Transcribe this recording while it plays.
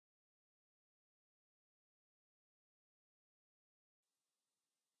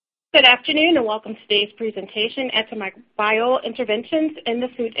Good afternoon and welcome to today's presentation, Antimicrobial Interventions in the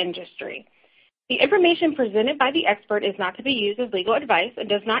Food Industry. The information presented by the expert is not to be used as legal advice and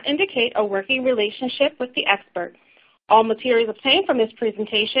does not indicate a working relationship with the expert. All materials obtained from this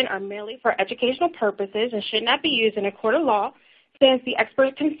presentation are merely for educational purposes and should not be used in a court of law since the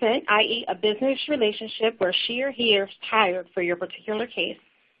expert's consent, i.e. a business relationship where she or he is hired for your particular case.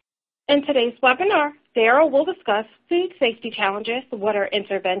 In today's webinar, Darrel will discuss food safety challenges, what are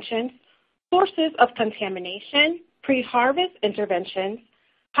interventions, sources of contamination, pre-harvest interventions,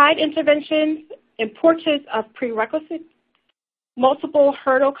 hide interventions, importance of pre-requisites, multiple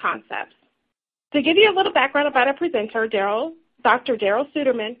hurdle concepts. To give you a little background about our presenter, Dr. Darrel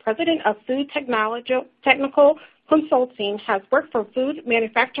Suderman, President of Food Technical Consulting, has worked for food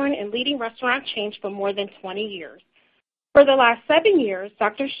manufacturing and leading restaurant chains for more than 20 years. For the last 7 years,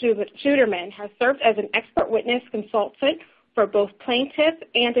 Dr. Suderman has served as an expert witness consultant for both plaintiffs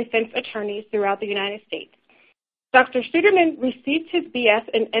and defense attorneys throughout the United States. Dr. Suderman received his BS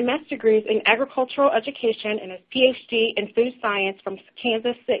and MS degrees in agricultural education and his PhD in food science from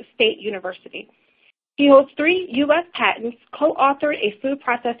Kansas State University. He holds 3 U.S. patents, co-authored a food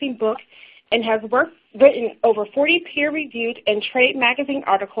processing book, and has written over 40 peer-reviewed and trade magazine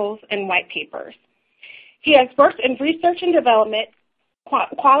articles and white papers. He has worked in research and development,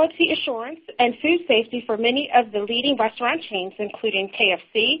 quality assurance, and food safety for many of the leading restaurant chains, including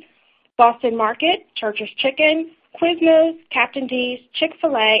KFC, Boston Market, Church's Chicken, Quiznos, Captain D's,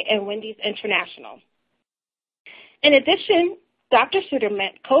 Chick-fil-A, and Wendy's International. In addition, Dr. Suderman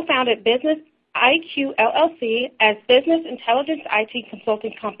co-founded Business IQ LLC as Business Intelligence IT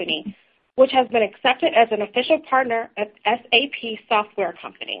Consulting Company, which has been accepted as an official partner of SAP Software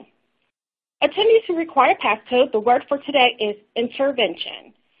Company. Attendees who require passcode, the word for today is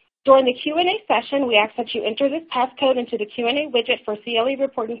intervention. During the Q&A session, we ask that you enter this passcode into the Q&A widget for CLE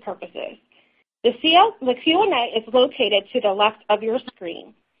reporting purposes. The Q&A is located to the left of your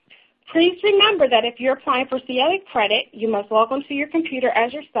screen. Please remember that if you're applying for CLE credit, you must log onto your computer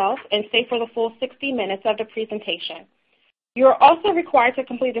as yourself and stay for the full 60 minutes of the presentation. You are also required to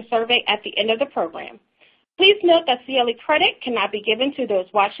complete a survey at the end of the program. Please note that CLE credit cannot be given to those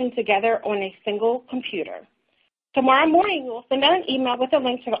watching together on a single computer. Tomorrow morning, we will send out an email with a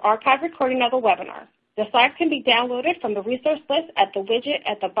link to the archive recording of the webinar. The slides can be downloaded from the resource list at the widget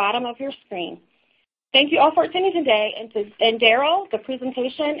at the bottom of your screen. Thank you all for attending today, and Darrel, the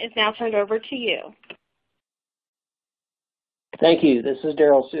presentation is now turned over to you. Thank you. This is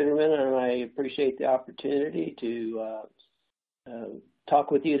Darrel Suderman, and I appreciate the opportunity to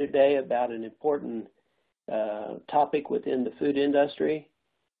talk with you today about an important topic within the food industry.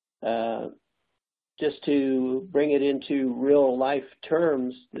 Just to bring it into real life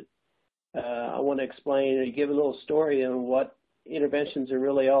terms, I want to explain or give a little story on what interventions are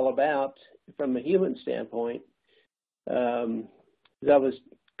really all about from a human standpoint. As I was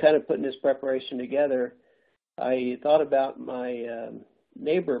kind of putting this preparation together, I thought about my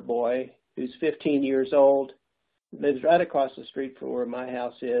neighbor boy who's 15 years old, lives right across the street from where my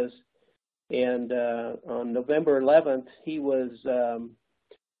house is. And on November 11th, he was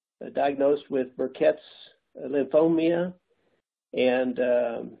diagnosed with Burkitt's lymphoma, and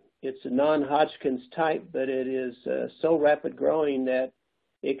it's a non-Hodgkin's type, but it is so rapid growing that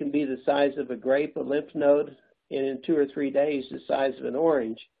it can be the size of a grape, a lymph node, and in 2 or 3 days, the size of an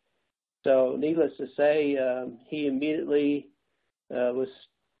orange. So needless to say, he immediately was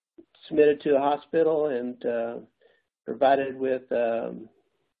submitted to a hospital and provided with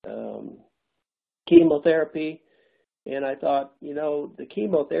chemotherapy. And I thought, you know, the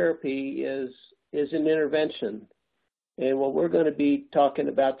chemotherapy is an intervention. And what we're going to be talking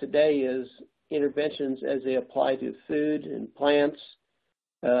about today is interventions as they apply to food and plants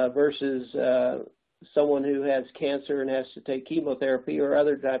versus someone who has cancer and has to take chemotherapy or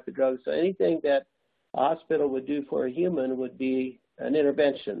other type of drugs. So anything that a hospital would do for a human would be an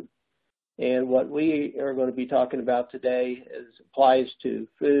intervention. And what we are going to be talking about today applies to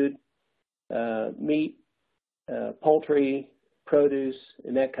food, meat, poultry, produce,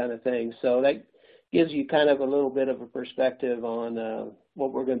 and that kind of thing. So that gives you kind of a little bit of a perspective on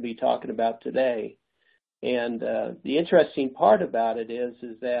what we're going to be talking about today. And the interesting part about it is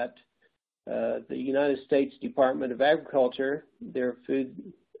that the United States Department of Agriculture, their Food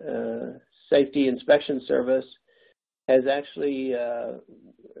Safety Inspection Service, has actually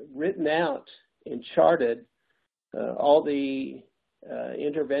written out and charted all the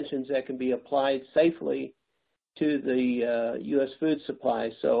interventions that can be applied safely to the U.S. food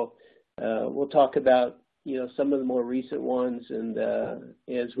supply. So we'll talk about, you know, some of the more recent ones, and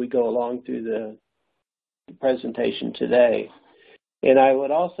as we go along through the presentation today. And I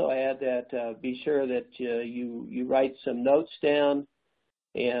would also add that be sure that you write some notes down,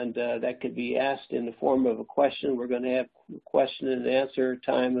 and that could be asked in the form of a question. We're going to have question and answer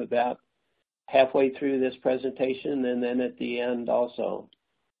time about halfway through this presentation, and then at the end also.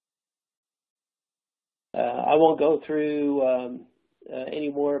 I won't go through any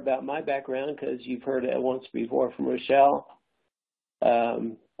more about my background because you've heard it once before from Rochelle.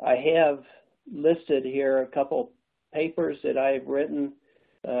 I have listed here a couple papers that I've written,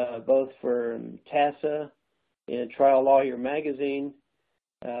 both for TASA and Trial Lawyer Magazine.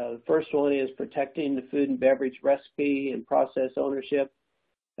 The first one is Protecting the Food and Beverage Recipe and Process Ownership.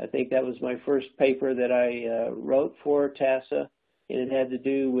 I think that was my first paper that I wrote for TASA, and it had to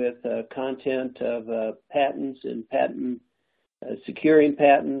do with content of patents and securing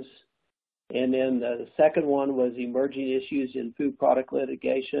patents. And then the second one was Emerging Issues in Food Product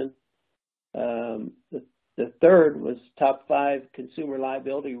Litigation. The third was Top 5 Consumer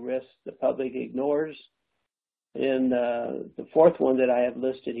Liability Risks the Public Ignores. And the fourth one that I have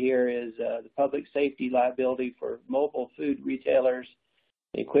listed here is the Public Safety Liability for Mobile Food Retailers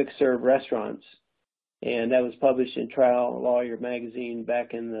and Quick Serve Restaurants. And that was published in Trial Lawyer Magazine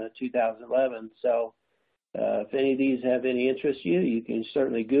back in 2011. So if any of these have any interest to you, you can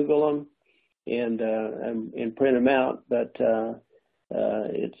certainly Google them and print them out. But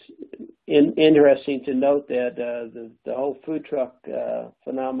it's interesting to note that the whole food truck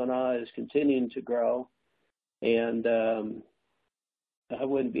phenomena is continuing to grow. And I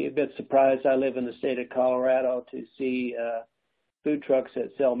wouldn't be a bit surprised. I live in the state of Colorado to see food trucks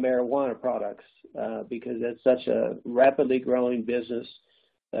that sell marijuana products because that's such a rapidly growing business,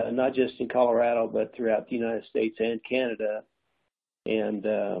 not just in Colorado, but throughout the United States and Canada. And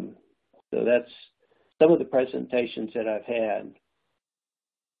so that's some of the presentations that I've had.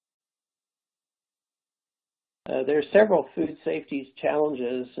 There are several food safety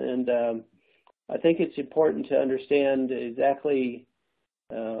challenges, and I think it's important to understand exactly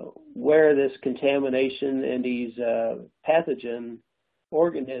where this contamination and these pathogen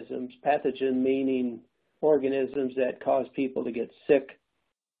organisms, pathogen meaning organisms that cause people to get sick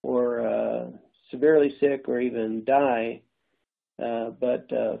or severely sick or even die. But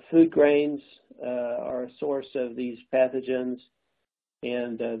food grains are a source of these pathogens.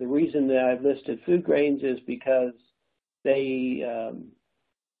 And the reason that I've listed food grains is because they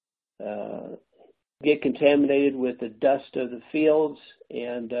get contaminated with the dust of the fields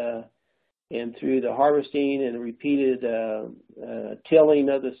and through the harvesting and repeated tilling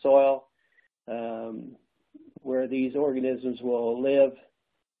of the soil, where these organisms will live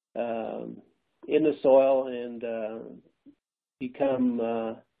in the soil and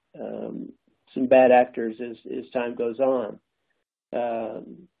become some bad actors as time goes on.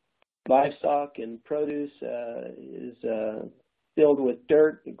 Livestock and produce is filled with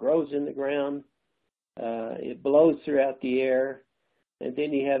dirt. It grows in the ground. It blows throughout the air. And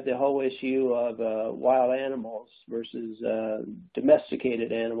then you have the whole issue of wild animals versus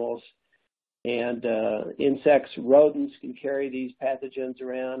domesticated animals. And insects, rodents can carry these pathogens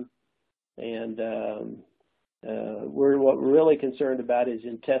around. And what we're really concerned about is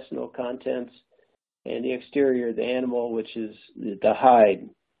intestinal contents and the exterior of the animal, which is the hide.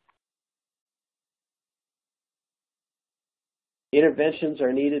 Interventions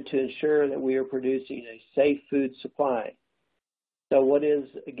are needed to ensure that we are producing a safe food supply. So what is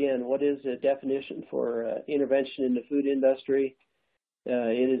the definition for intervention in the food industry?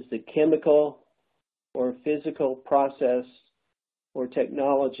 It is the chemical or physical process or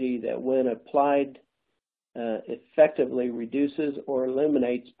technology that, when applied, effectively reduces or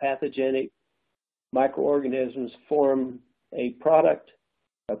eliminates pathogenic microorganisms, form a product,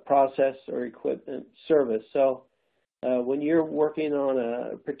 a process, or equipment service. So when you're working on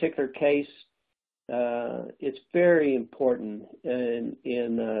a particular case, it's very important in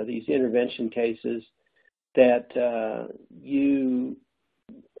these intervention cases that you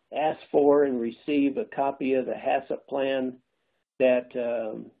ask for and receive a copy of the HACCP plan that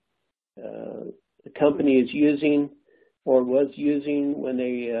the company is using or was using when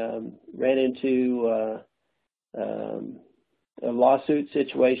they ran into a lawsuit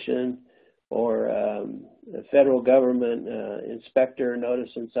situation or a federal government inspector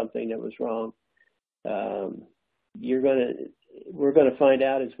noticing something that was wrong. We're going to find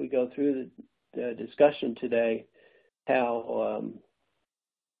out as we go through the discussion today how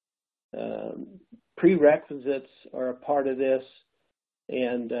prerequisites are a part of this,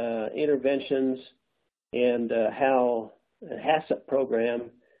 and interventions, and how the HACCP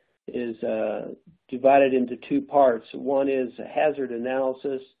program is divided into two parts. One is a hazard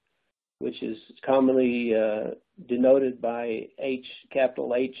analysis, which is commonly denoted by H,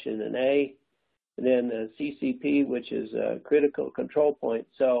 capital H and an A, and then CCP, which is a critical control point.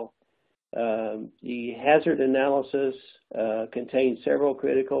 So the hazard analysis contains several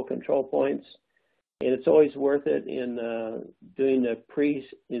critical control points, and it's always worth it in doing the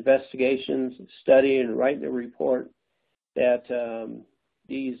pre-investigations, studying, and writing a report that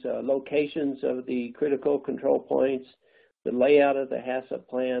these locations of the critical control points, the layout of the HACCP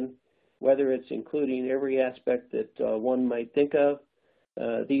plan, whether it's including every aspect that one might think of.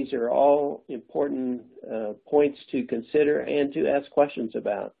 These are all important points to consider and to ask questions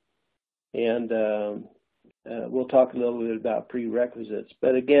about. And we'll talk a little bit about prerequisites.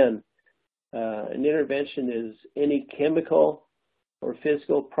 But again, an intervention is any chemical or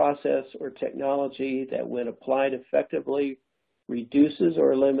physical process or technology that, when applied effectively, reduces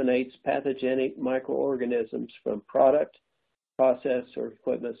or eliminates pathogenic microorganisms from product, process, or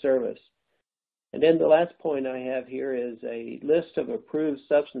equipment service. And then the last point I have here is a list of approved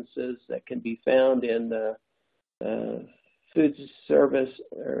substances that can be found in the Food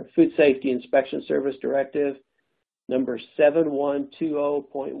Safety Inspection Service Directive, number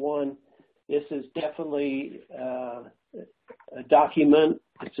 7120.1. This is definitely a document.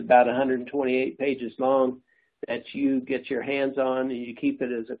 It's about 128 pages long that you get your hands on, and you keep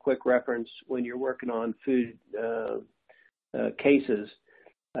it as a quick reference when you're working on food cases.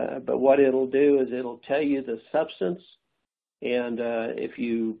 But what it'll do is it'll tell you the substance, and if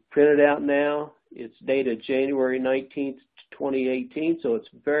you print it out now, it's dated January 19th, 2018, so it's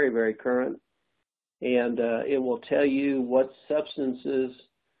very, very current. And it will tell you what substances,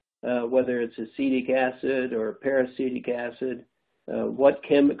 whether it's acetic acid or peracetic acid, what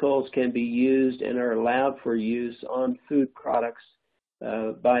chemicals can be used and are allowed for use on food products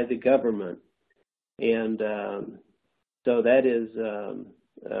by the government. And so that is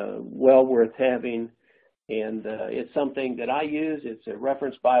well worth having, and it's something that I use. It's a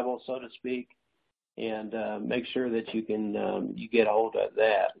reference Bible, so to speak, and make sure that you can you get a hold of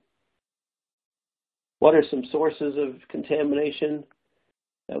that. What are some sources of contamination?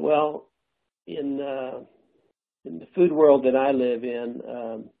 Well, in the food world that I live in,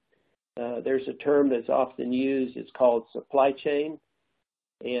 there's a term that's often used. It's called supply chain.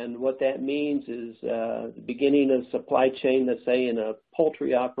 And what that means is the beginning of supply chain, let's say in a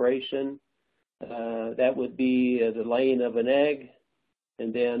poultry operation, that would be the laying of an egg,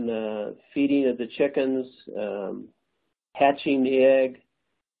 and then feeding of the chickens, hatching the egg,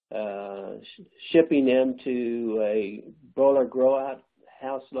 shipping them to a broiler grow-out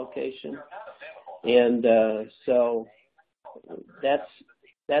house location. And so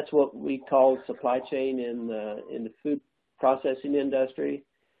that's what we call supply chain in the food processing industry.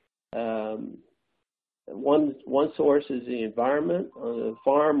 One source is the environment on the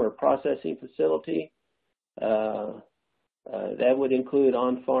farm or processing facility. That would include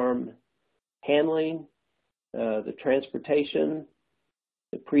on-farm handling, the transportation,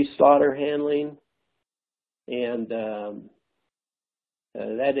 the pre-slaughter handling, and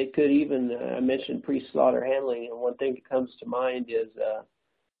that it could even, I mentioned pre-slaughter handling, and one thing that comes to mind is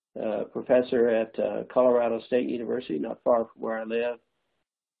a professor at Colorado State University, not far from where I live.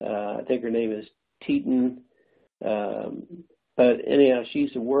 I think her name is Teton. But anyhow,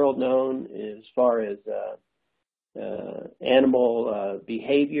 she's world known as far as animal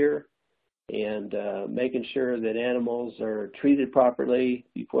behavior and making sure that animals are treated properly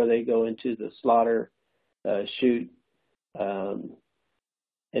before they go into the slaughter chute.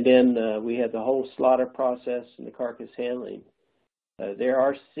 And then we have the whole slaughter process and the carcass handling. There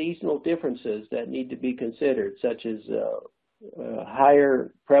are seasonal differences that need to be considered, such as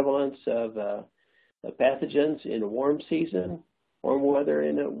higher prevalence of pathogens in a warm season, warm weather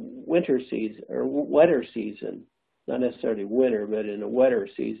in a winter season, or wetter season, not necessarily winter, but in a wetter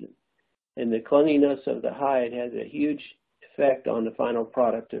season. And the cleanliness of the hide has a huge effect on the final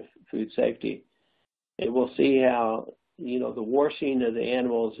product of food safety. And we'll see how, the washing of the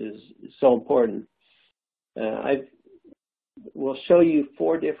animals is so important. We'll show you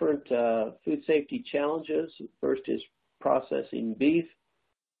 4 different food safety challenges. First is processing beef.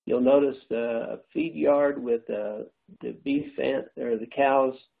 You'll notice the feed yard with the beef or the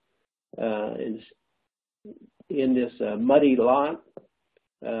cows in this muddy lot.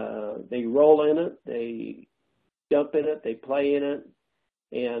 They roll in it, they jump in it, they play in it,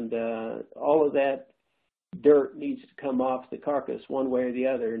 and all of that dirt needs to come off the carcass one way or the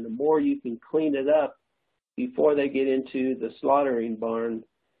other. And the more you can clean it up before they get into the slaughtering barn,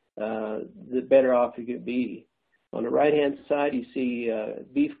 the better off you could be. On the right-hand side, you see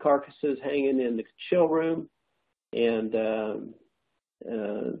beef carcasses hanging in the chill room, and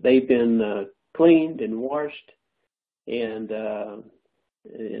they've been cleaned and washed, and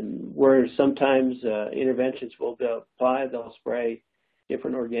where sometimes interventions will apply, they'll spray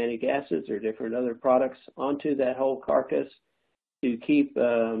different organic acids or different other products onto that whole carcass to keep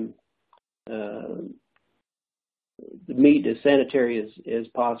the meat as sanitary as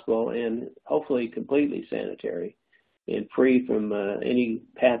possible, and hopefully completely sanitary and free from any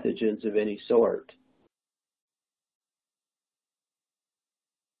pathogens of any sort.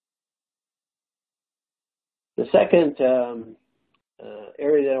 The second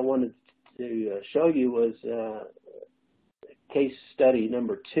area that I wanted to show you was case study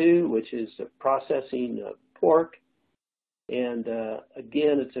number 2, which is processing pork. And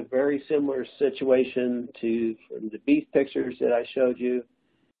again, it's a very similar situation to from the beef pictures that I showed you.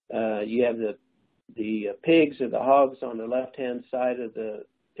 You have the pigs or the hogs on the left-hand side of the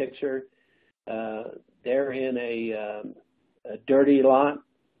picture. They're in a dirty lot.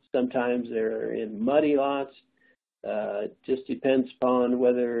 Sometimes they're in muddy lots. Just depends upon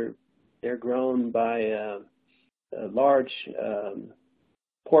whether they're grown by a large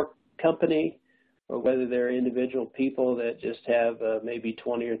pork company or whether they're individual people that just have maybe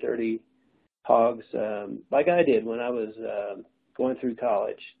 20 or 30 hogs, like I did when I was going through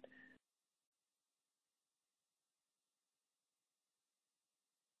college.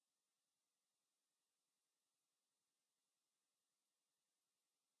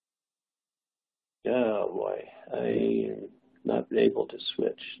 Oh boy, I'm not able to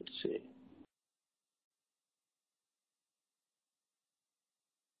switch. Let's see.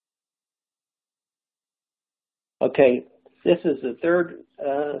 Okay, this is the third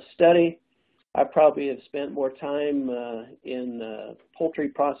study. I probably have spent more time in poultry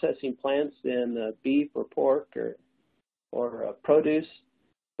processing plants than beef or pork or produce.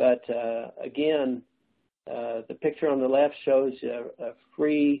 But again, the picture on the left shows a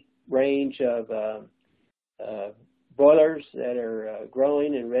free range of broilers that are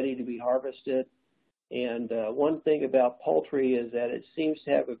growing and ready to be harvested. And one thing about poultry is that it seems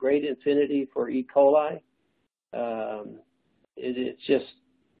to have a great affinity for E. coli. It's just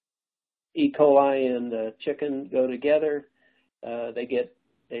E. coli and chicken go together.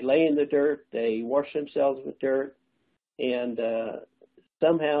 They lay in the dirt, they wash themselves with dirt, and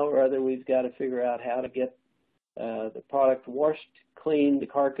somehow or other we've got to figure out how to get the product washed, cleaned, the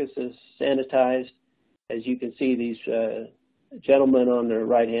carcasses sanitized. As you can see, these gentlemen on the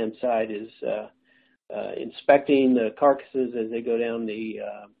right-hand side is inspecting the carcasses as they go down the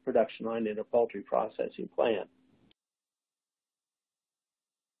production line in a poultry processing plant.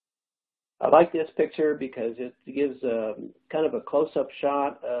 I like this picture because it gives kind of a close-up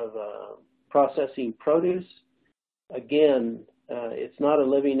shot of processing produce. Again, it's not a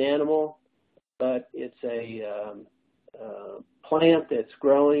living animal, but it's a plant that's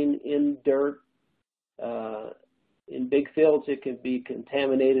growing in dirt. In big fields, it can be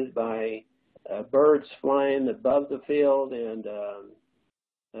contaminated by birds flying above the field and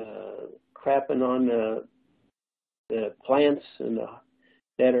crapping on the plants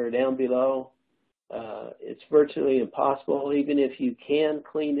that are down below. It's virtually impossible, even if you can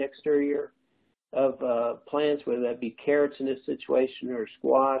clean the exterior of plants, whether that be carrots in this situation or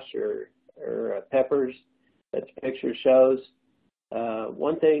squash or peppers that the picture shows.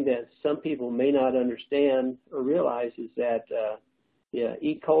 One thing that some people may not understand or realize is that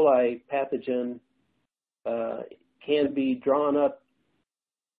E. coli pathogen can be drawn up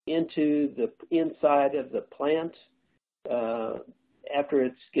into the inside of the plant after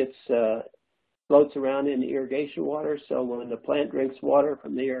it gets floats around in the irrigation water. So when the plant drinks water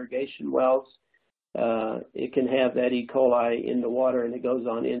from the irrigation wells, it can have that E. coli in the water, and it goes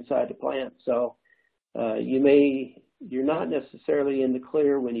on inside the plant. So you're not necessarily in the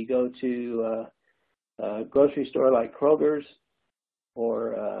clear when you go to a grocery store like Kroger's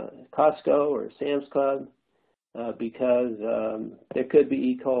or Costco or Sam's Club, because there could be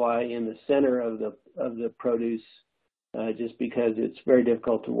E. coli in the center of the produce, just because it's very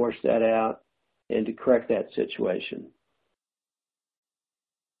difficult to wash that out and to correct that situation.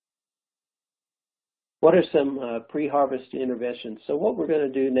 What are some pre-harvest interventions? So what we're going to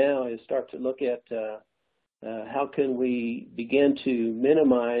do now is start to look at how can we begin to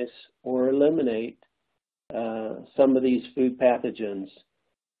minimize or eliminate some of these food pathogens.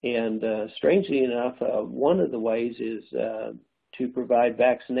 And strangely enough, one of the ways is to provide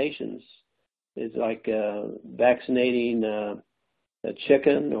vaccinations. It's like vaccinating a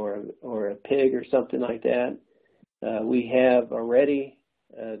chicken or a pig or something like that. We have already,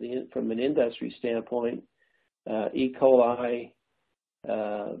 from an industry standpoint, E. coli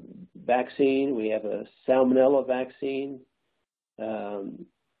vaccine. We have a salmonella vaccine.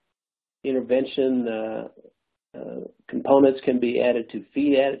 Intervention components can be added to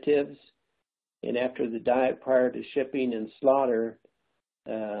feed additives, and after the diet prior to shipping and slaughter,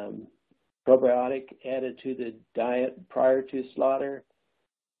 probiotic added to the diet prior to slaughter.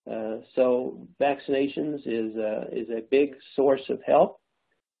 So vaccinations is a big source of help.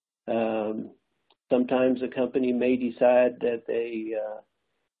 Sometimes a company may decide that they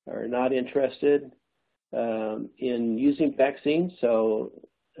are not interested in using vaccines, so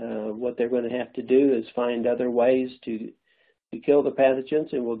what they're going to have to do is find other ways to kill the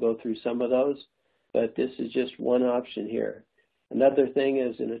pathogens, and we'll go through some of those, but this is just one option here. Another thing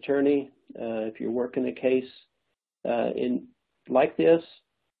as an attorney, if you're working a case like this,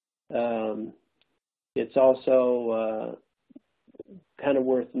 it's also kind of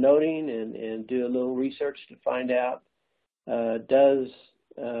worth noting and do a little research to find out, does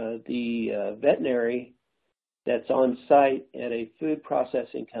the veterinary that's on site at a food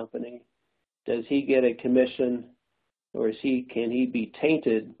processing company, does he get a commission, or can he be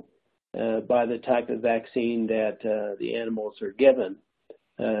tainted by the type of vaccine that the animals are given?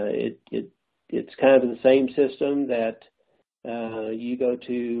 It's kind of the same system that you go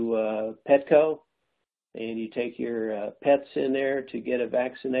to Petco and you take your pets in there to get a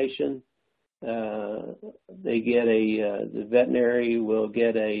vaccination. They get the veterinary will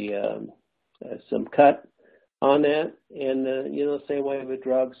get some cut on that, and same way with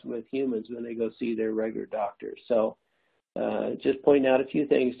drugs with humans when they go see their regular doctor. So just pointing out a few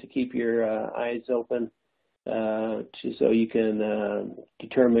things to keep your eyes open so you can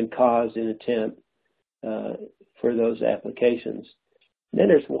determine cause and intent for those applications. And then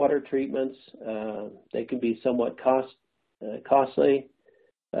there's water treatments. They can be somewhat costly.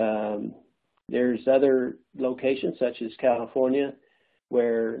 There's other locations such as California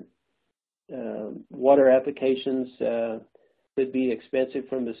where water applications could be expensive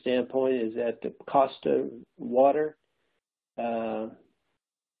from the standpoint is that the cost of water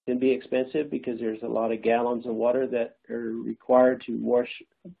can be expensive because there's a lot of gallons of water that are required to wash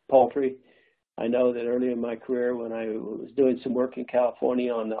poultry. I know that early in my career when I was doing some work in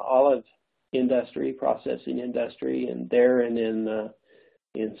California on the olive industry, processing industry, and there and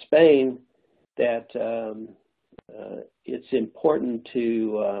in Spain, that it's important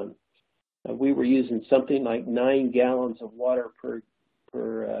to we were using something like 9 gallons of water per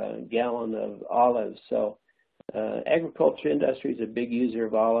gallon of olives. So agriculture industry is a big user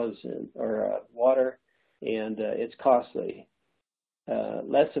of olives or water, and it's costly.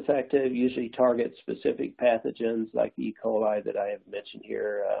 Less effective, usually target specific pathogens like E. coli that I have mentioned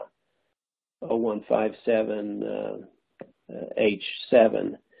here, 0157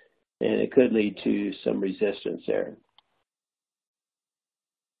 H7, and it could lead to some resistance there.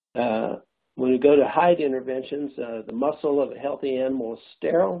 When we go to hide interventions, the muscle of a healthy animal is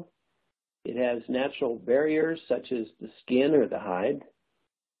sterile. It has natural barriers such as the skin or the hide,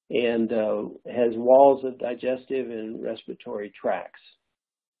 and has walls of digestive and respiratory tracts.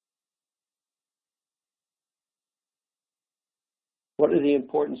 What are the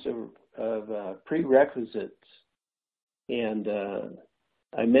importance of prerequisites? And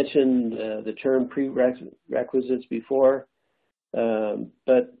I mentioned the term prerequisites before,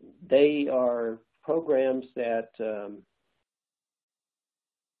 but they are programs that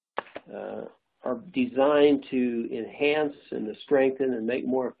are designed to enhance and to strengthen and make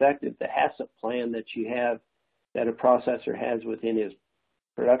more effective the HACCP plan that you have, that a processor has within his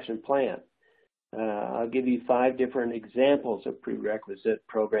production plant. I'll give you 5 different examples of prerequisite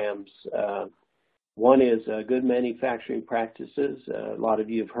programs. One is good manufacturing practices. A lot of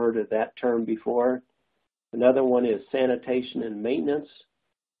you have heard of that term before. Another one is sanitation and maintenance.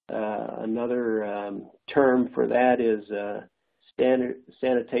 Another term for that is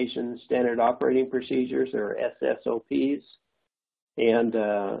standard operating procedures, or SSOPs, and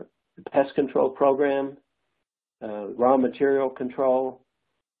pest control program, raw material control,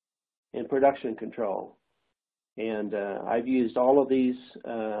 and production control. And I've used all of these.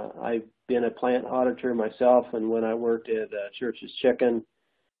 I've been a plant auditor myself, and when I worked at Church's Chicken,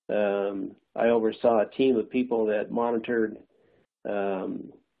 I oversaw a team of people that monitored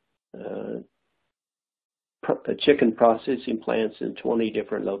chicken processing plants in 20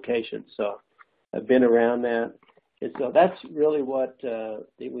 different locations. So I've been around that. And so that's really what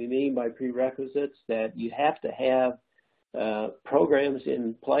we mean by prerequisites, that you have to have programs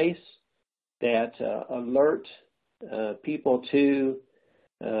in place that alert people to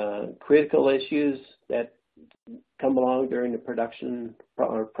critical issues that come along during the production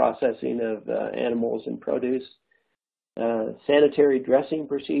or processing of animals and produce, sanitary dressing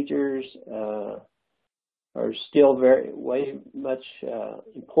procedures, are still way much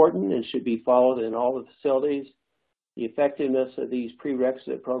important and should be followed in all the facilities. The effectiveness of these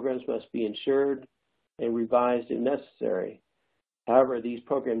prerequisite programs must be ensured and revised if necessary. However, these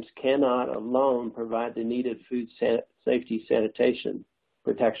programs cannot alone provide the needed food safety sanitation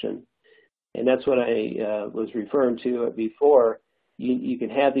protection. And that's what I was referring to before. You can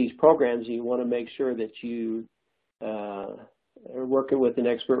have these programs, and you want to make sure that you are working with an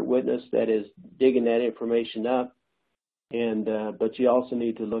expert witness that is digging that information up. And but you also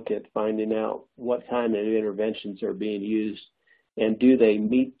need to look at finding out what kind of interventions are being used, and do they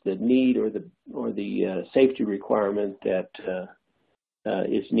meet the need or the safety requirement that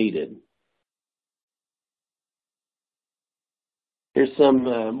is needed. Here's some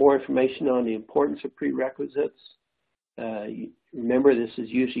more information on the importance of prerequisites. Remember, this is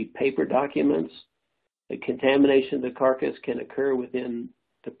usually paper documents. The contamination of the carcass can occur within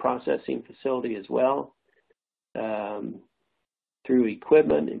the processing facility as well, through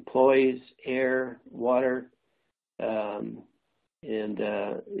equipment, employees, air, water, and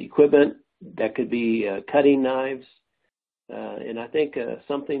equipment. That could be cutting knives. And I think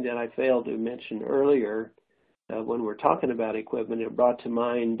something that I failed to mention earlier, when we're talking about equipment, it brought to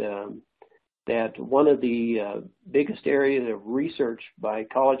mind that one of the biggest areas of research by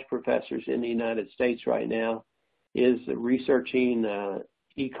college professors in the United States right now is researching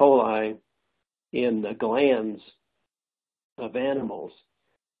E. coli in the glands of animals.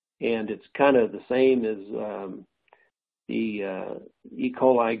 And it's kind of the same as the E.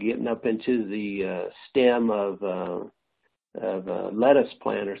 coli getting up into the stem of a lettuce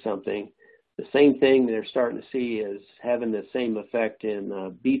plant or something. The same thing they're starting to see is having the same effect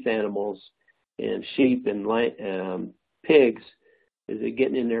in beef animals and sheep and pigs, is it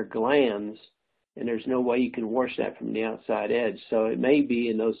getting in their glands, and there's no way you can wash that from the outside edge. So it may be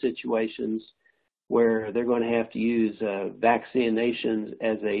in those situations where they're going to have to use vaccinations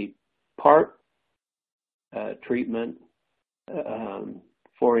as a part treatment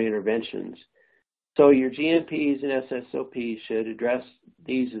for interventions. So your GMPs and SSOPs should address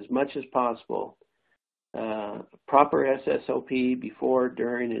these as much as possible. Proper SSOP before,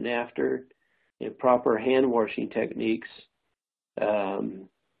 during, and after, and proper hand washing techniques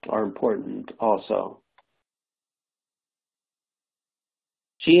are important also.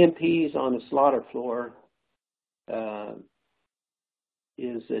 GMPs on the slaughter floor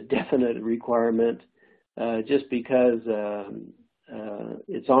is a definite requirement, just because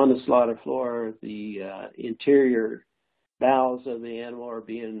it's on the slaughter floor. The interior bowels of the animal are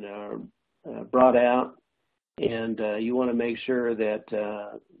being brought out, and you want to make sure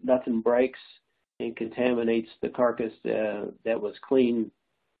that nothing breaks and contaminates the carcass that was clean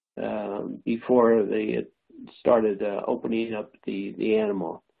before they started opening up the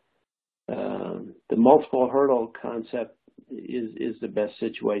animal. The multiple hurdle concept is the best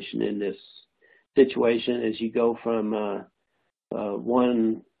situation in this situation, as you go from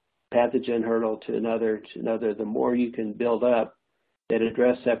one pathogen hurdle to another. The more you can build up that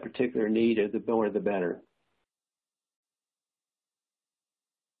address that particular need, the more the better.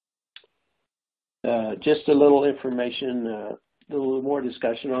 Just a little information, a little more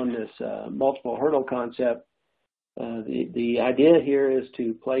discussion on this multiple hurdle concept. The idea here is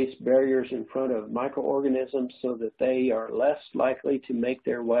to place barriers in front of microorganisms so that they are less likely to make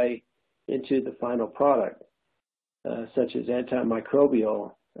their way into the final product, such as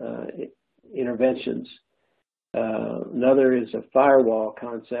antimicrobial interventions. Another is a firewall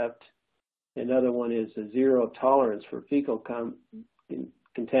concept. Another one is a zero tolerance for fecal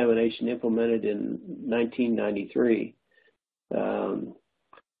contamination, implemented in 1993.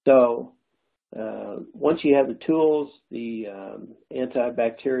 Once you have the tools, the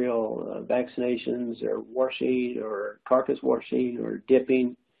antibacterial vaccinations or washing or carcass washing or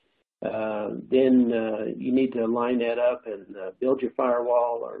dipping, then you need to line that up and build your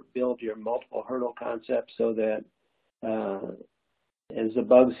firewall or build your multiple hurdle concept so that as the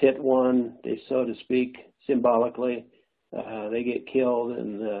bugs hit one, they, so to speak, symbolically, they get killed,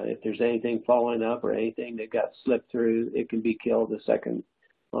 and if there's anything following up or anything that got slipped through, it can be killed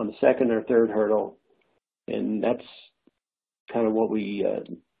on the second or third hurdle. And that's kind of what we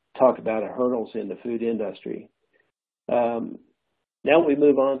talk about hurdles in the food industry. Now we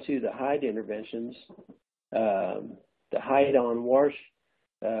move on to the hide interventions. The hide on wash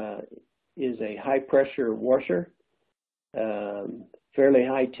is a high pressure washer, fairly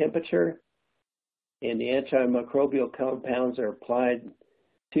high temperature, and the antimicrobial compounds are applied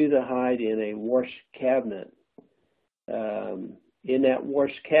to the hide in a wash cabinet. In that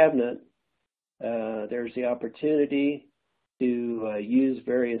wash cabinet, there's the opportunity to use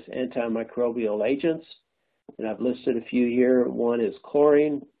various antimicrobial agents and I've listed a few here. One is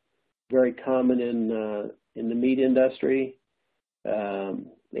chlorine, very common in the meat industry,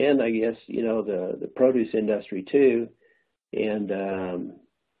 and I guess the produce industry too. And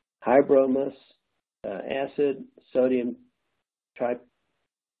hydromous acid, sodium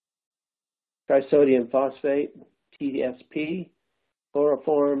trisodium phosphate, TSP,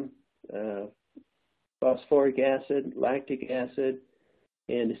 chloroform, phosphoric acid, lactic acid,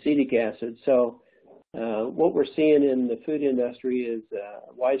 and acetic acid. So what we're seeing in the food industry is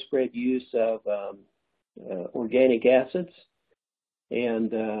widespread use of organic acids, and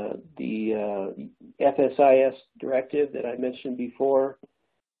the FSIS directive that I mentioned before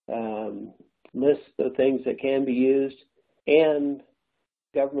lists the things that can be used, and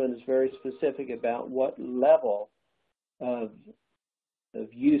government is very specific about what level of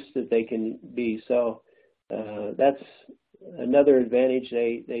use that they can be. So that's another advantage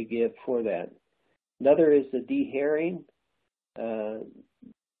they give for that. Another is the deherring.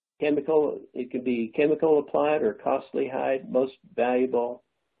 Chemical, it can be chemical applied or costly hide, most valuable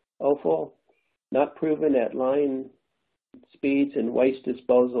offal, not proven at line speeds and waste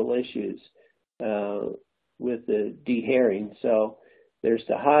disposal issues with the deherring. So there's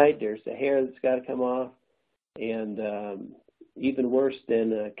the hide, there's the hair that's got to come off, and even worse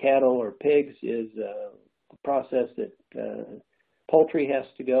than cattle or pigs is the process that poultry has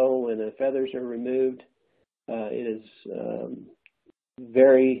to go when the feathers are removed. It is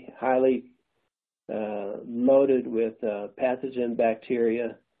very highly loaded with pathogen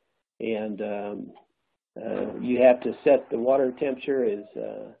bacteria, and you have to set the water temperature as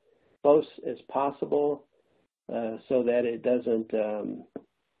close as possible so that it doesn't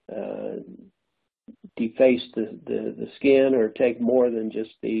deface the skin or take more than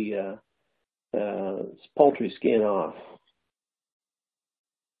just the poultry skin off.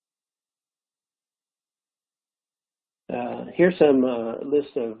 Here's some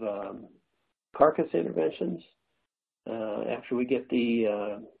list of carcass interventions. After we get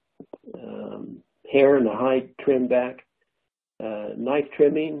the hair and the hide trimmed back, knife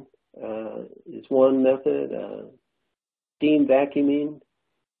trimming is one method. Steam vacuuming,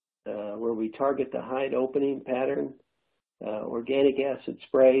 where we target the hide opening pattern. Organic acid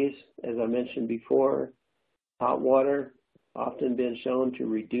sprays, as I mentioned before. Hot water, often been shown to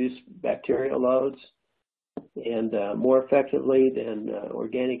reduce bacterial loads and more effectively than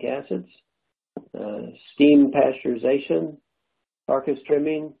organic acids. Steam pasteurization, carcass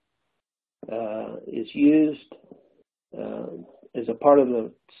trimming is used as a part of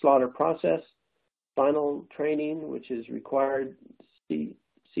the slaughter process. Final training, which is required,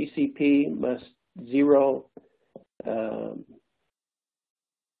 CCP must zero the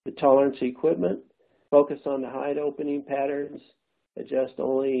tolerance equipment, focus on the hide opening patterns, adjust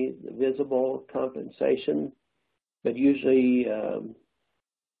only the visible compensation, but usually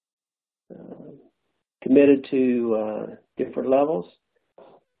committed to different levels.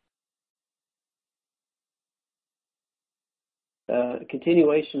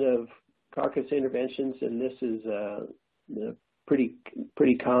 Continuation of carcass interventions, and this is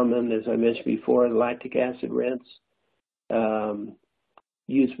pretty common, as I mentioned before, the lactic acid rinse.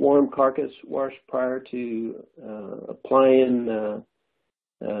 Use warm carcass wash prior to applying the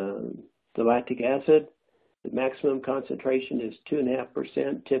lactic acid. The maximum concentration is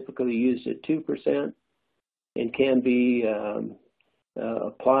 2.5%, typically used at 2%, and can be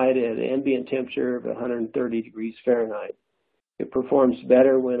applied at an ambient temperature of 130 degrees Fahrenheit. It performs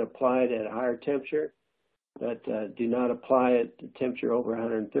better when applied at a higher temperature, but do not apply it at a temperature over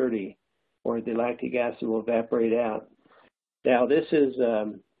 130, or the lactic acid will evaporate out. Now, this is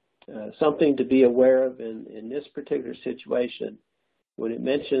something to be aware of in this particular situation. When it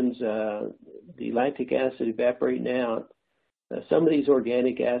mentions the lactic acid evaporating out, some of these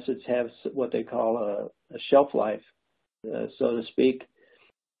organic acids have what they call a shelf life, so to speak,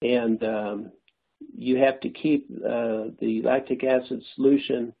 and you have to keep the lactic acid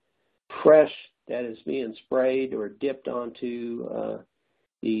solution fresh that is being sprayed or dipped onto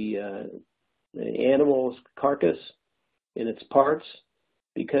the animal's carcass in its parts,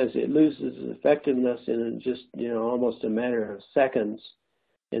 because it loses its effectiveness in just almost a matter of seconds,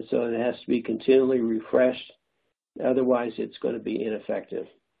 and so it has to be continually refreshed. Otherwise, it's going to be ineffective.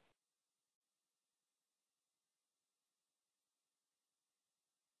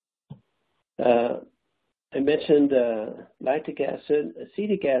 I mentioned lactic acid.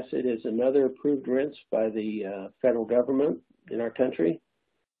 Acetic acid is another approved rinse by the federal government in our country.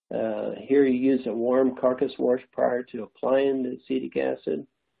 Here you use a warm carcass wash prior to applying the acetic acid.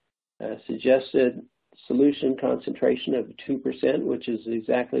 Suggested solution concentration of 2%, which is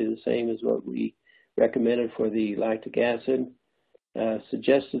exactly the same as what we recommended for the lactic acid.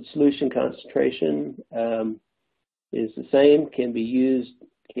 Suggested solution concentration is the same. Can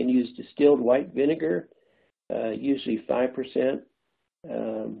use distilled white vinegar, usually 5%,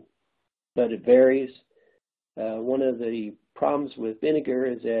 but it varies. One of the problems with vinegar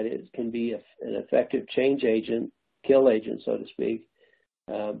is that it can be an effective change agent, kill agent, so to speak,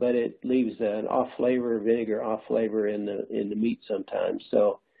 but it leaves an vinegar off flavor in the meat sometimes.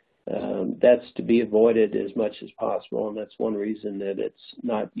 So that's to be avoided as much as possible, and that's one reason that it's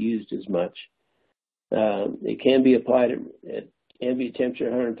not used as much. It can be applied at ambient temperature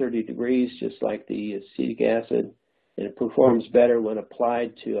 130 degrees, just like the acetic acid, and it performs better when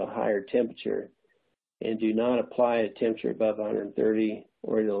applied to a higher temperature. And do not apply at a temperature above 130,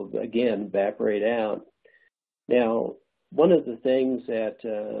 or it'll again evaporate out. Now, one of the things that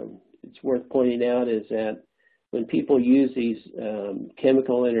it's worth pointing out is that when people use these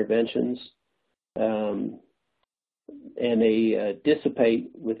chemical interventions and they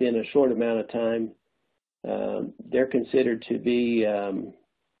dissipate within a short amount of time, they're considered to be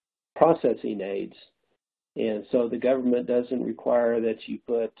processing aids. And so the government doesn't require that you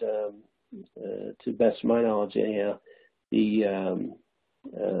put, to best of my knowledge anyhow, the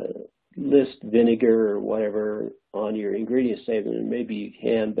list vinegar or whatever on your ingredient statement. And maybe you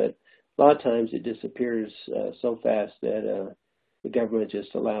can, but a lot of times it disappears so fast that the government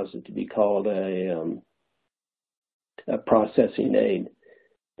just allows it to be called a processing aid.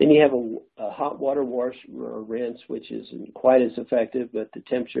 Then you have a hot water wash or rinse, which isn't quite as effective, but the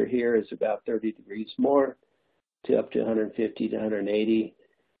temperature here is about 30 degrees more to up to 150 to 180.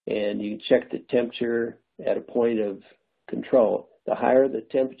 And you check the temperature at a point of control. The higher the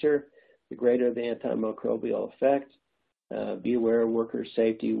temperature, the greater the antimicrobial effect. Be aware of worker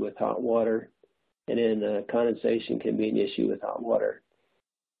safety with hot water. And then condensation can be an issue with hot water.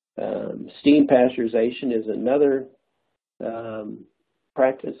 Steam pasteurization is another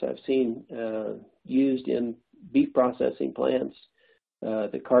practice I've seen used in beef processing plants.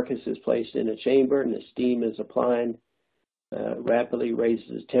 The carcass is placed in a chamber and the steam is applied, rapidly raises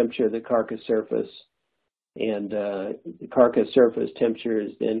the temperature of the carcass surface, and the carcass surface temperature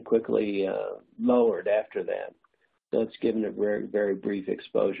is then quickly lowered after that. So it's given a very, very brief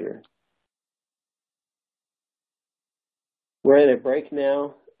exposure. We're at a break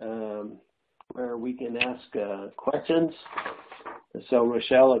now where we can ask questions. So,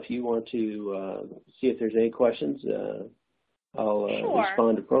 Rochelle, if you want to see if there's any questions, I'll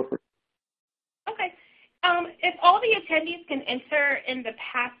respond appropriately. Okay. If all the attendees can enter in the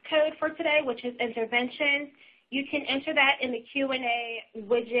passcode for today, which is intervention, you can enter that in the Q&A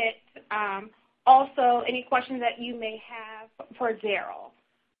widget. Also, any questions that you may have for Darrel.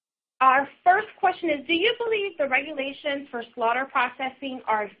 Our first question is, do you believe the regulations for slaughter processing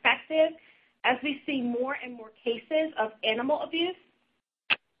are effective as we see more and more cases of animal abuse?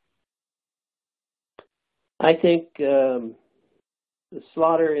 I think the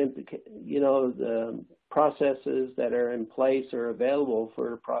slaughter, the processes that are in place or available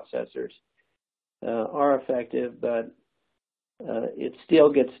for processors are effective, but it still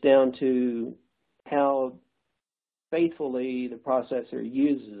gets down to how faithfully the processor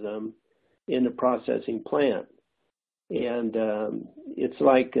uses them in the processing plant. And it's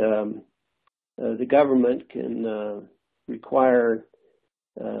like the government can require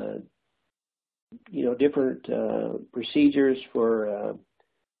different procedures for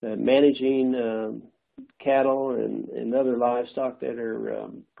managing cattle and other livestock that are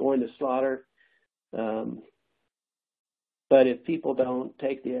going to slaughter. But if people don't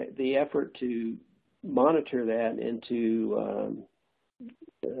take the effort to monitor that and to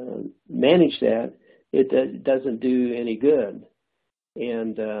manage that, it doesn't do any good.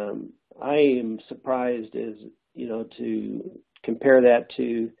 And I am surprised to compare that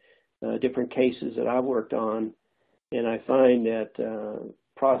to different cases that I've worked on, and I find that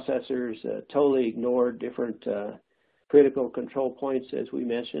processors totally ignore different critical control points, as we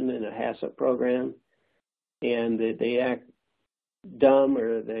mentioned in a HACCP program, and they act dumb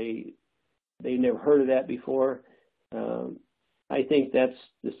or they never heard of that before. I think that's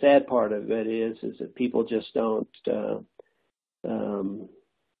the sad part of it is that people just don't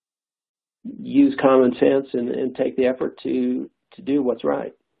use common sense and take the effort to do what's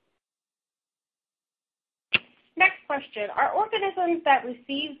right. Next question. Are organisms that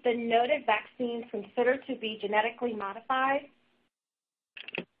receive the noted vaccines considered to be genetically modified?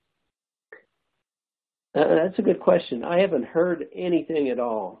 That's a good question. I haven't heard anything at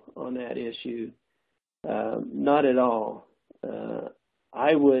all on that issue. Not at all.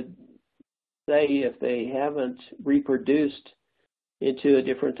 I would say if they haven't reproduced into a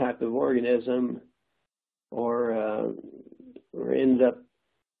different type of organism, or ended up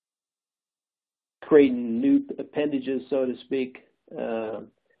creating new appendages, so to speak,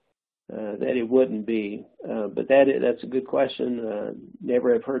 that it wouldn't be. But that's a good question.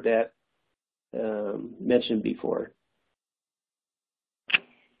 Never have heard that mentioned before.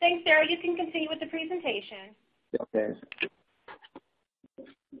 Thanks, Darrel. You can continue with the presentation. Okay.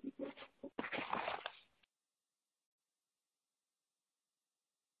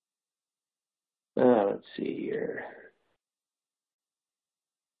 Let's see here.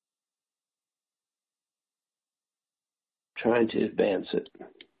 Trying to advance it.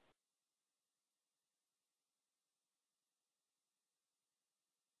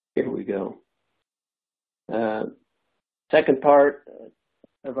 Here we go. Second part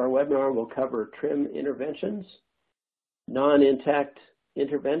of our webinar will cover trim interventions, non-intact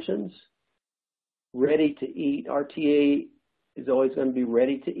interventions, ready to eat. RTA is always going to be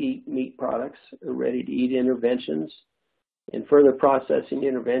ready to eat meat products, or ready to eat interventions, and further processing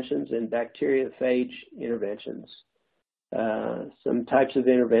interventions and bacteriophage interventions. Some types of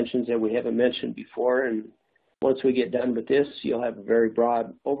interventions that we haven't mentioned before, and once we get done with this, you'll have a very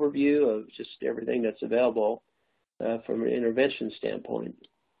broad overview of just everything that's available from an intervention standpoint.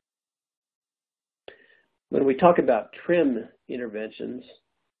 When we talk about trim interventions,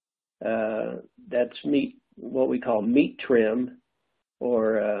 that's what we call meat trim,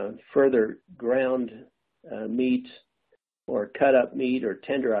 or further ground meat, or cut up meat, or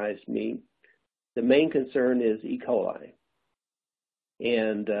tenderized meat. The main concern is E. coli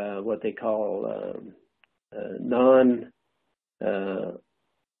and what they call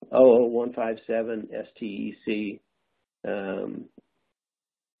non-00-157 STEC.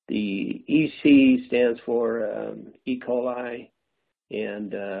 The EC stands for E. coli,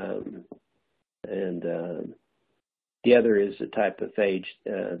 and the other is the type of phage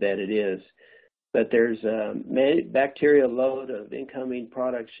that it is. But there's bacterial load of incoming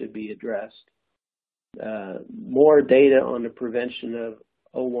products should be addressed. More data on the prevention of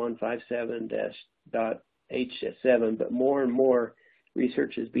 0157-H7, but more and more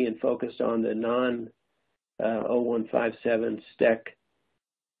research is being focused on the non-0157 STEC.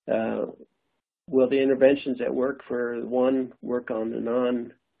 Will the interventions that work for one work on the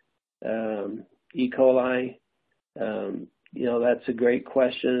non-E. coli? That's a great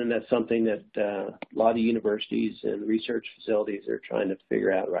question, and that's something that a lot of universities and research facilities are trying to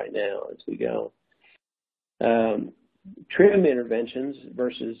figure out right now as we go. Trim interventions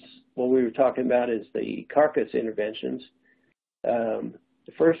versus what we were talking about is the carcass interventions. The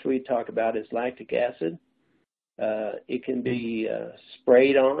first we talk about is lactic acid. It can be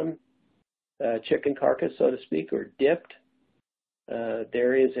sprayed on chicken carcass, so to speak, or dipped.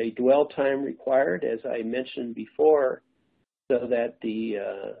 There is a dwell time required, as I mentioned before, so that the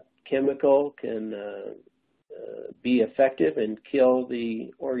chemical can be effective and kill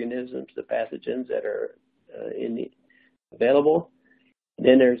the organisms, the pathogens that are available.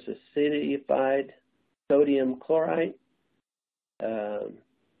 Then there's acidified sodium chloride, ASC,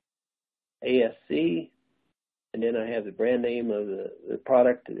 and then I have the brand name of the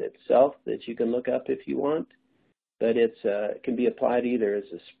product itself that you can look up if you want. But it can be applied either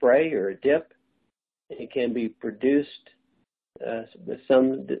as a spray or a dip. It can be produced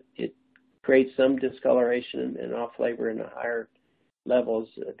it creates some discoloration and off flavor in the higher levels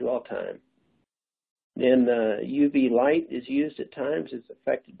dwell time. Then UV light is used at times. It's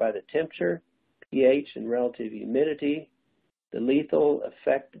affected by the temperature, pH, and relative humidity. The lethal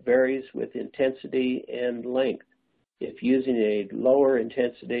effect varies with intensity and length. If using a lower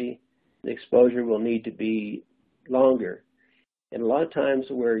intensity, the exposure will need to be longer. And a lot of times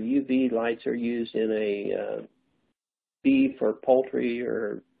where UV lights are used in a beef or poultry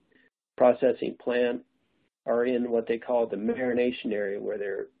or processing plant are in what they call the marination area, where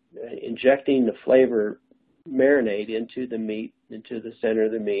they're injecting the flavor marinade into the meat, into the center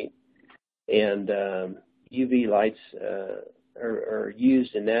of the meat. And UV lights are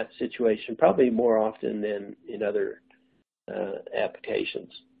used in that situation probably more often than in other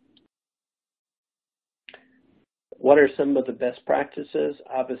applications. What are some of the best practices?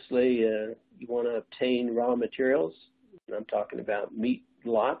 Obviously, you want to obtain raw materials. I'm talking about meat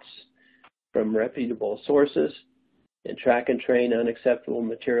lots from reputable sources, and track and train unacceptable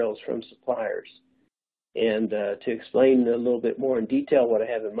materials from suppliers. And to explain a little bit more in detail what I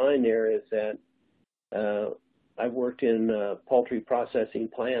have in mind there is that I've worked in poultry processing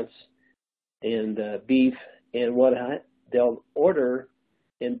plants and beef, and they'll order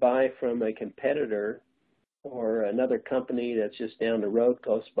and buy from a competitor or another company that's just down the road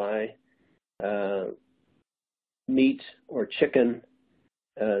close by meat or chicken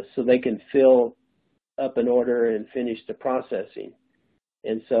so they can fill up an order and finish the processing.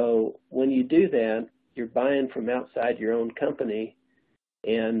 And so when you do that, you're buying from outside your own company,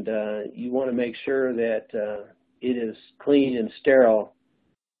 and you want to make sure that it is clean and sterile.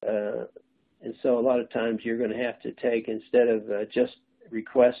 And so a lot of times you're going to have to take, instead of just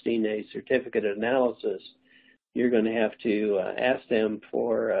requesting a certificate of analysis, you're going to have to ask them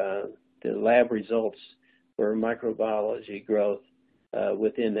for the lab results for microbiology growth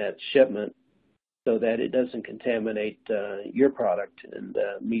within that shipment, so that it doesn't contaminate your product and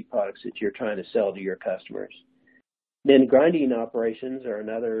meat products that you're trying to sell to your customers. Then grinding operations are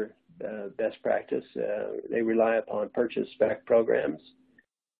another best practice. They rely upon purchase spec programs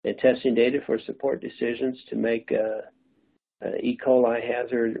and testing data for support decisions to make E. coli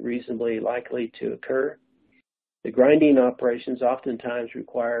hazard reasonably likely to occur. The grinding operations oftentimes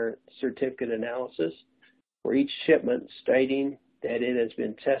require certificate analysis for each shipment stating that it has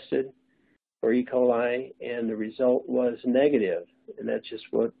been tested for E. coli and the result was negative, and that's just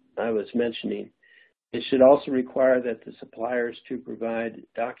what I was mentioning. It should also require that the suppliers to provide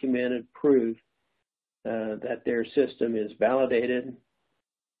documented proof that their system is validated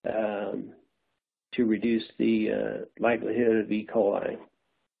to reduce the likelihood of E. coli.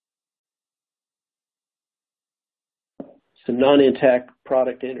 Some non-intact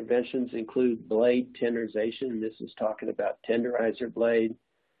product interventions include blade tenderization. This is talking about tenderizer blade,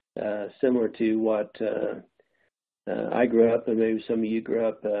 similar to what I grew up, and maybe some of you grew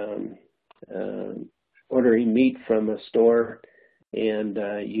up ordering meat from a store, and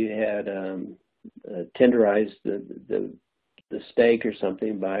you had tenderized the steak or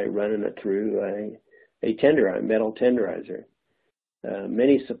something by running it through a metal tenderizer.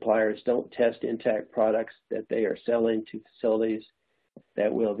 Many suppliers don't test intact products that they are selling to facilities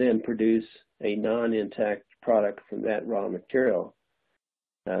that will then produce a non-intact product from that raw material.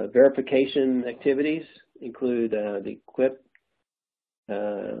 Verification activities include the equipped,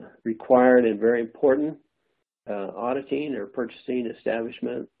 required and very important auditing or purchasing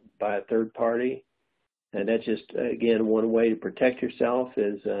establishment by a third party. And that's just, again, one way to protect yourself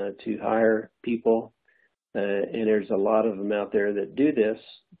is to hire people. And there's a lot of them out there that do this.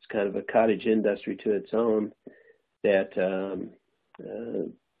 It's kind of a cottage industry to its own, that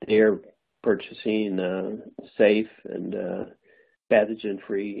they're purchasing safe and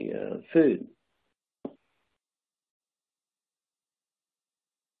pathogen-free food.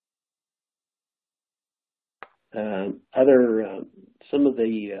 Some of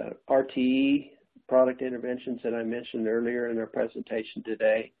the RTE product interventions that I mentioned earlier in our presentation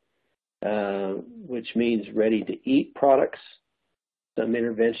today, which means ready-to-eat products. Some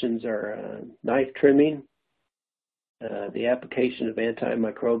interventions are knife trimming, the application of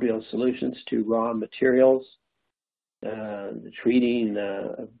antimicrobial solutions to raw materials, the treating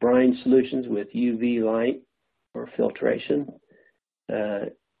of brine solutions with UV light or filtration,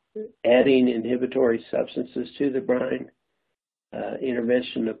 adding inhibitory substances to the brine,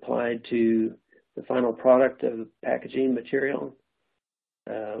 intervention applied to the final product of the packaging material.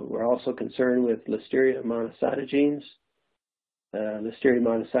 We're also concerned with Listeria monocytogenes. Listeria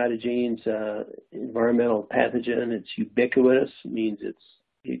monocytogenes, environmental pathogen. It's ubiquitous, means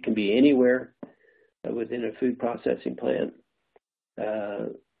it can be anywhere within a food processing plant.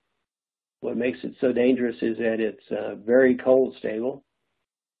 What makes it so dangerous is that it's very cold stable,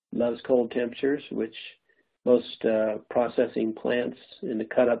 loves cold temperatures, which most processing plants in the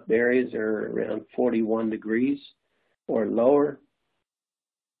cut-up areas are around 41 degrees or lower.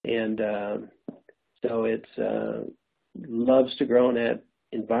 And so it loves to grow in that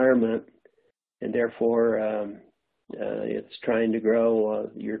environment, and therefore it's trying to grow,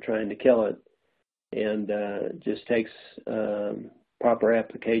 you're trying to kill it. And it just takes proper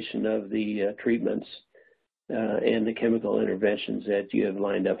application of the treatments and the chemical interventions that you have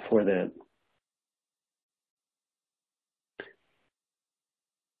lined up for that.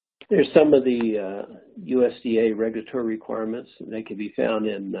 There's some of the USDA regulatory requirements. They can be found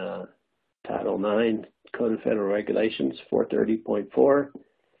in Title IX Code of Federal Regulations 430.4.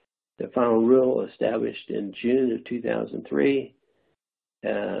 The final rule established in June of 2003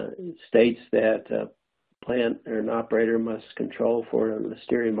 states that a plant or an operator must control for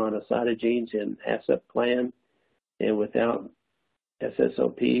Listeria monocytogenes in HACCP plan and without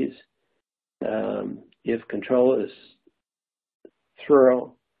SSOPs. If control is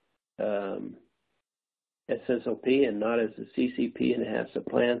thorough, SSOP and not as a CCP in a HACCP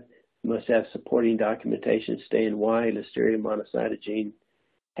plan, must have supporting documentation stating why Listeria monocytogene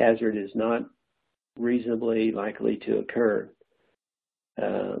hazard is not reasonably likely to occur.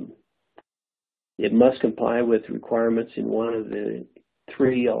 It must comply with requirements in one of the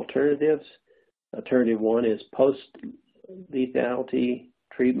three alternatives Alternative 1 is post-lethality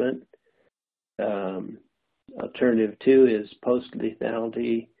treatment. Alternative 2 is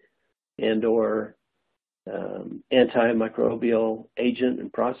post-lethality and or antimicrobial agent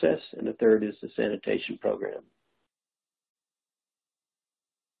and process, and the third is the sanitation program.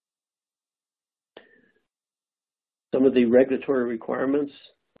 Some of the regulatory requirements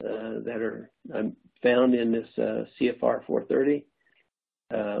that are found in this CFR 430,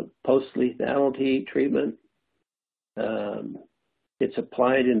 post-lethality treatment, it's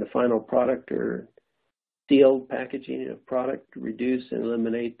applied in the final product or sealed packaging of product to reduce and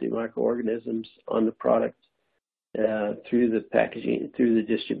eliminate the microorganisms on the product through the packaging, through the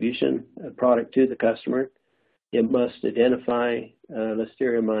distribution of product to the customer. It must identify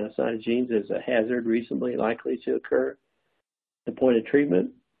Listeria monocytogenes as a hazard reasonably likely to occur at the point of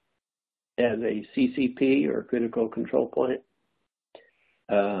treatment as a CCP or critical control point.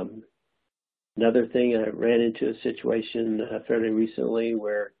 Another thing, I ran into a situation fairly recently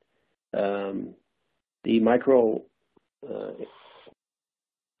where the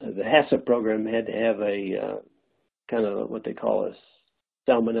HACCP program had to have a kind of what they call a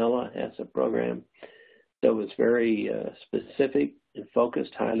salmonella HACCP program that was very specific and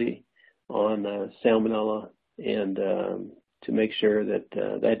focused highly on salmonella and to make sure that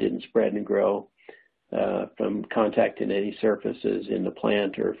that didn't spread and grow from contacting any surfaces in the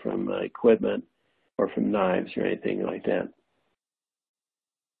plant or from equipment or from knives or anything like that.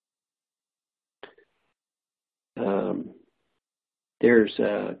 There's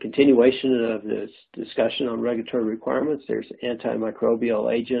a continuation of this discussion on regulatory requirements. There's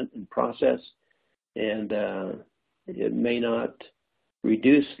antimicrobial agent and process, and it may not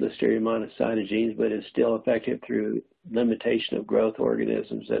reduce Listeria monocytogenes, but is still effective through limitation of growth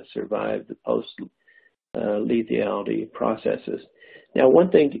organisms that survive the post-lethality processes. Now, one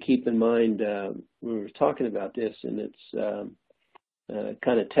thing to keep in mind when we were talking about this, and it's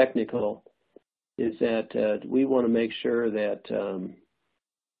kind of technical, is that we want to make sure that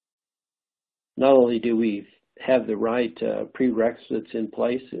not only do we have the right prerequisites in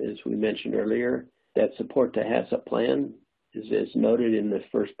place, as we mentioned earlier, that support the HACCP plan, as noted in the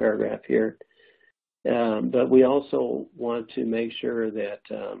first paragraph here, but we also want to make sure that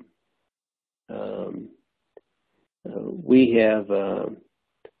we have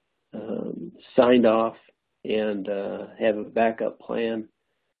signed off and have a backup plan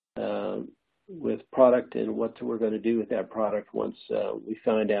with product and what we're going to do with that product once we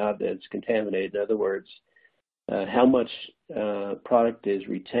find out that it's contaminated. In other words, how much product is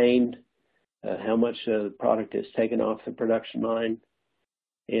retained, how much product is taken off the production line,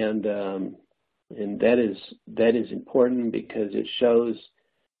 and that is important because it shows,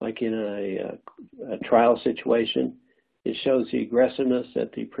 like in a trial situation, it shows the aggressiveness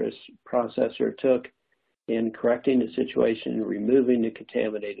that the processor took in correcting the situation and removing the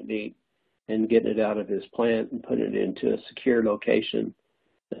contaminated meat and getting it out of his plant and putting it into a secure location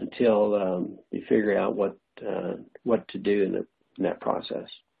until we figure out what to do in that process.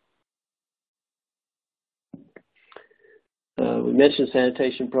 We mentioned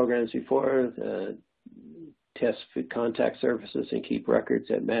sanitation programs before. Test food contact surfaces and keep records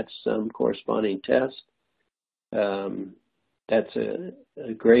that match some corresponding test. That's a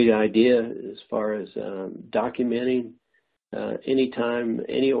great idea as far as documenting anytime,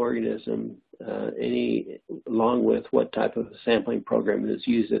 any organism, along with what type of sampling program is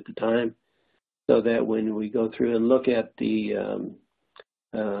used at the time, so that when we go through and look at the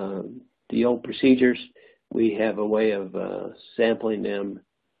old procedures, we have a way of sampling them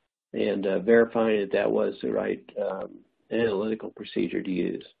and verifying that that was the right analytical procedure to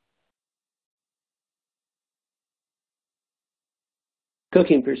use.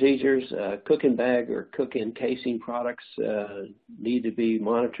 Cooking procedures, cook and bag or cook and casing products need to be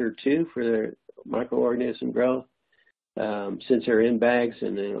monitored too for their microorganism growth. Since they're in bags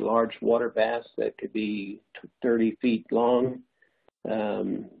and in a large water bath that could be 30 feet long,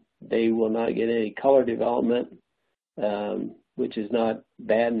 they will not get any color development, which is not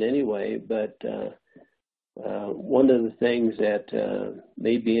bad in any way, but one of the things that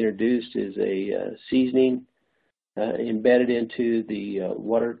may be introduced is a seasoning embedded into the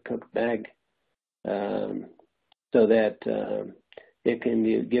water cooked bag so that it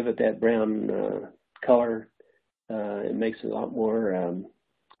can give it that brown color. It makes it a lot more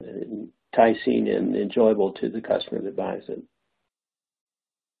enticing and enjoyable to the customer that buys it.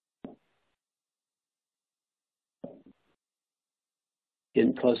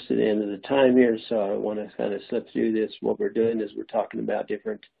 Getting close to the end of the time here, so I want to kind of slip through this. What we're doing is we're talking about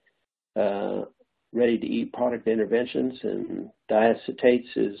different ready-to-eat product interventions, and diacetates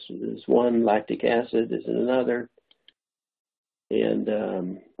is one, lactic acid is another, and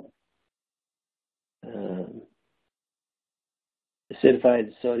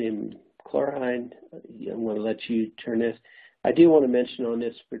acidified sodium chloride. I'm going to let you turn this. I do want to mention on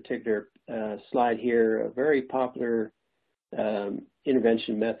this particular slide here, a very popular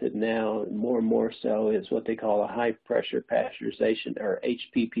intervention method now, more and more so, is what they call a high-pressure pasteurization, or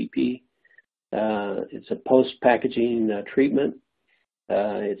HPPP. It's a post-packaging treatment.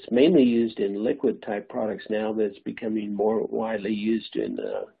 It's mainly used in liquid-type products now, but it's becoming more widely used in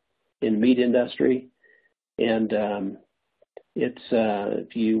meat industry. And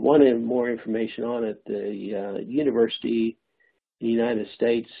if you wanted more information on it, the university in the United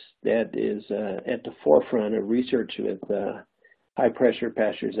States that is at the forefront of research with high-pressure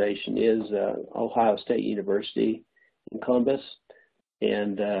pasteurization is Ohio State University in Columbus.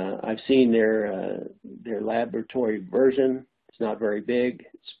 And I've seen their laboratory version. It's not very big.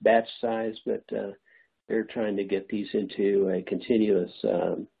 It's batch size, but they're trying to get these into a continuous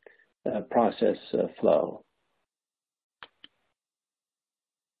process flow.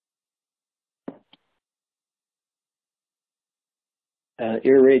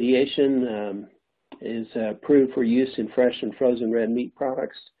 Irradiation is approved for use in fresh and frozen red meat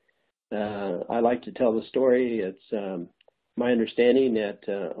products. I like to tell the story. It's my understanding that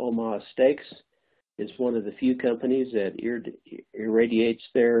Omaha Steaks is one of the few companies that irradiates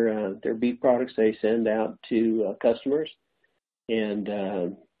their beef products they send out to customers, and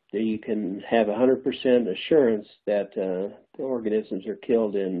you can have 100% assurance that the organisms are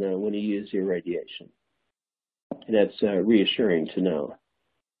killed when you use irradiation. And that's reassuring to know.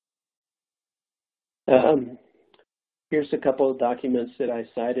 Here's a couple of documents that I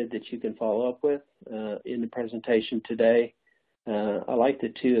cited that you can follow up with in the presentation today. I like the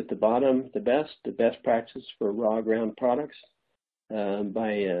two at the bottom, the best practice for raw ground products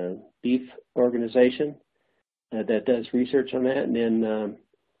by Beef Organization that does research on that. And then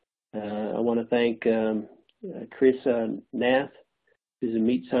I want to thank Chris Nath, who's a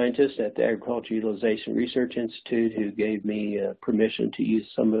meat scientist at the Agriculture Utilization Research Institute, who gave me permission to use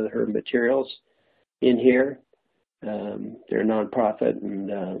some of her materials in here. They're a nonprofit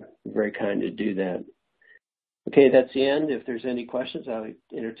and very kind to do that. Okay, that's the end. If there's any questions, I'll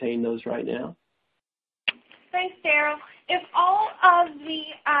entertain those right now. Thanks, Darrel. If all of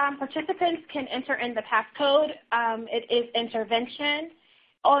the participants can enter in the passcode, it is intervention.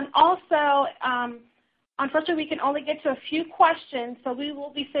 And also, unfortunately, we can only get to a few questions, so we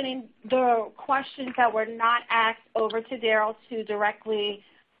will be sending the questions that were not asked over to Darrel to directly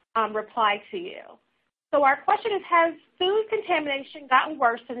reply to you. So our question is, has food contamination gotten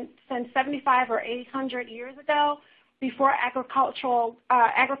worse since 75 or 800 years ago, before agriculture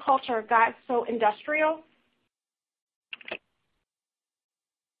got so industrial?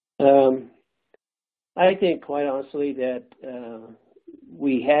 I think, quite honestly, that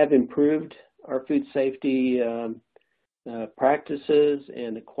we have improved our food safety practices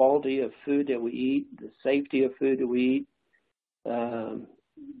and the quality of food that we eat, the safety of food that we eat,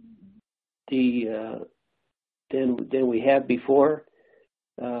 than we have before.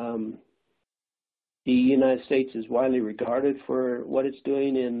 The United States is widely regarded for what it's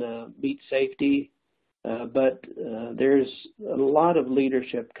doing in meat safety, but there's a lot of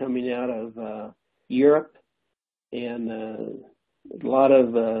leadership coming out of Europe, and a lot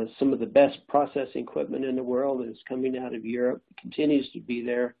of some of the best processing equipment in the world is coming out of Europe, continues to be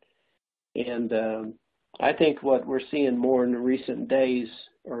there. And I think what we're seeing more in the recent days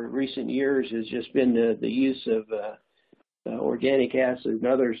or recent years has just been the use of organic acid and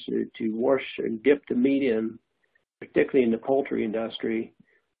others to wash and dip the meat in, particularly in the poultry industry.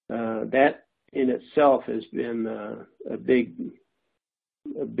 That in itself has been a big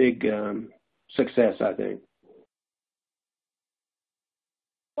success, I think.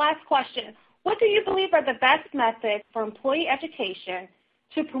 Last question. What do you believe are the best methods for employee education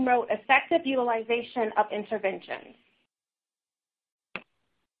to promote effective utilization of interventions?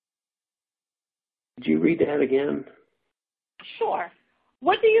 Could you read that again? Sure.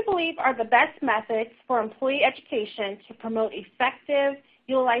 What do you believe are the best methods for employee education to promote effective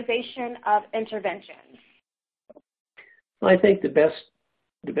utilization of interventions? I think the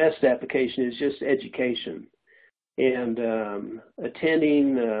best application is just education, and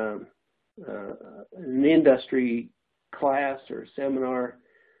attending an industry class or seminar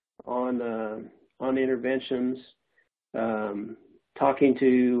on interventions, talking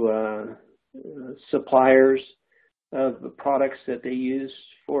to suppliers of the products that they use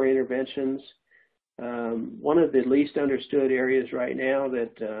for interventions, One of the least understood areas right now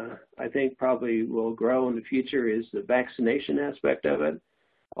that I think probably will grow in the future is the vaccination aspect of it.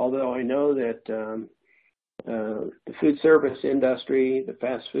 Although I know that the food service industry, the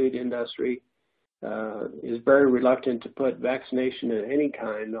fast food industry, is very reluctant to put vaccination of any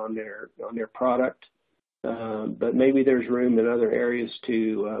kind on their product, but maybe there's room in other areas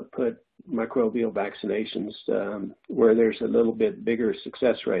to put microbial vaccinations where there's a little bit bigger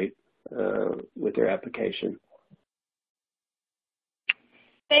success rate with their application.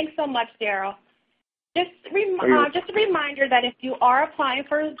 Thanks so much, Darrel. Just a reminder that if you are applying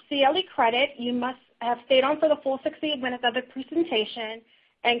for CLE credit, you must have stayed on for the full 60 minutes of the presentation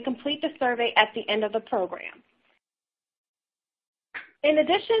and complete the survey at the end of the program. In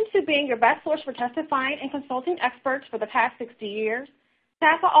addition to being your best source for testifying and consulting experts for the past 60 years,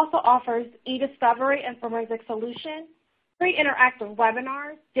 TASA also offers e-discovery and forensic solutions, free interactive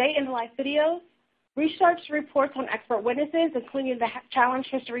webinars, day-in-the-life videos, research reports on expert witnesses, including the Challenge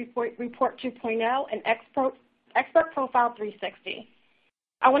History Report 2.0 and Expert Profile 360.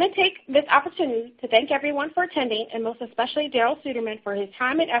 I want to take this opportunity to thank everyone for attending, and most especially Darrel Suderman for his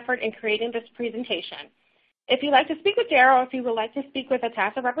time and effort in creating this presentation. If you'd like to speak with Darrel, or if you would like to speak with a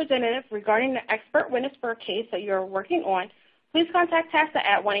TASA representative regarding the expert witness for a case that you're working on, please contact TASA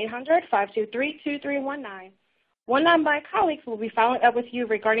at 1-800-523-2319. One of my colleagues will be following up with you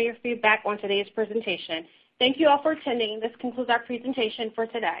regarding your feedback on today's presentation. Thank you all for attending. This concludes our presentation for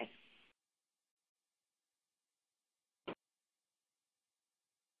today.